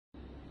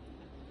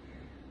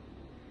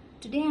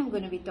Today I'm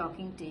going to be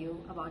talking to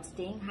you about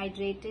staying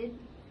hydrated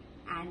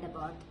and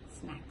about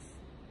snacks.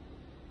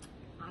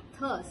 Our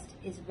thirst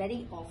is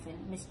very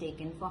often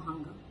mistaken for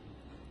hunger.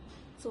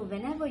 So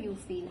whenever you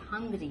feel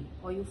hungry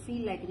or you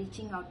feel like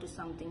reaching out to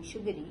something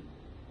sugary,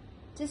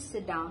 just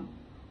sit down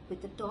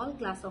with a tall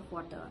glass of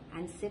water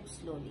and sip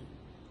slowly.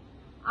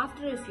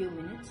 After a few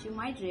minutes, you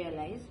might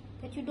realize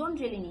that you don't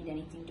really need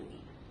anything to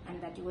eat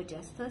and that you were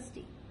just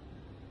thirsty.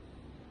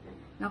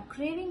 Now,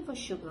 craving for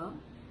sugar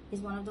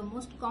is one of the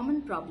most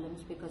common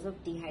problems because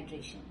of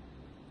dehydration.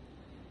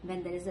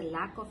 When there is a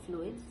lack of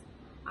fluids,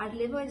 our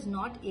liver is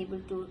not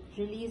able to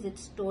release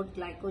its stored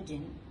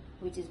glycogen,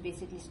 which is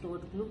basically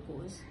stored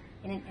glucose,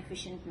 in an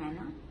efficient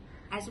manner,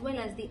 as well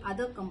as the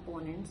other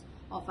components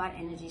of our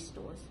energy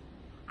stores.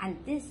 And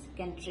this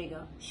can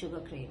trigger sugar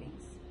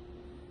cravings.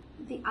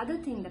 The other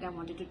thing that I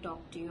wanted to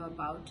talk to you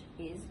about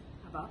is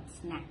about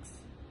snacks.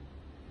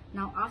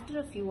 Now, after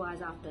a few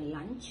hours after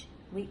lunch,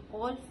 we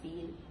all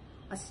feel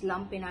a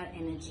slump in our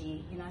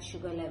energy, in our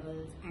sugar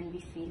levels, and we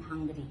feel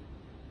hungry.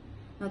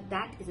 Now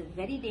that is a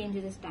very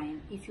dangerous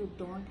time if you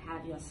don't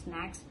have your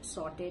snacks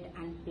sorted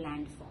and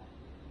planned for.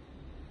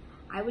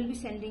 I will be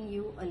sending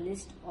you a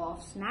list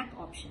of snack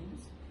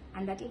options,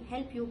 and that will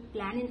help you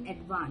plan in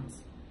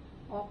advance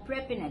or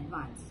prep in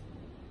advance.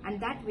 And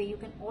that way you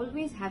can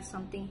always have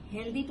something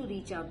healthy to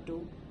reach out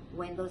to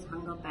when those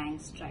hunger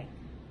pangs strike.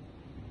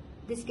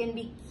 This can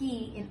be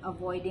key in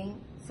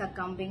avoiding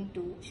succumbing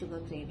to sugar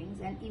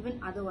cravings and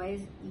even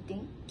otherwise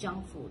eating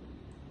junk food.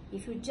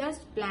 If you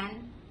just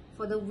plan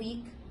for the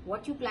week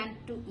what you plan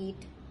to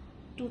eat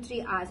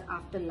 2-3 hours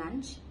after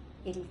lunch,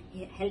 it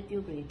will help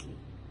you greatly.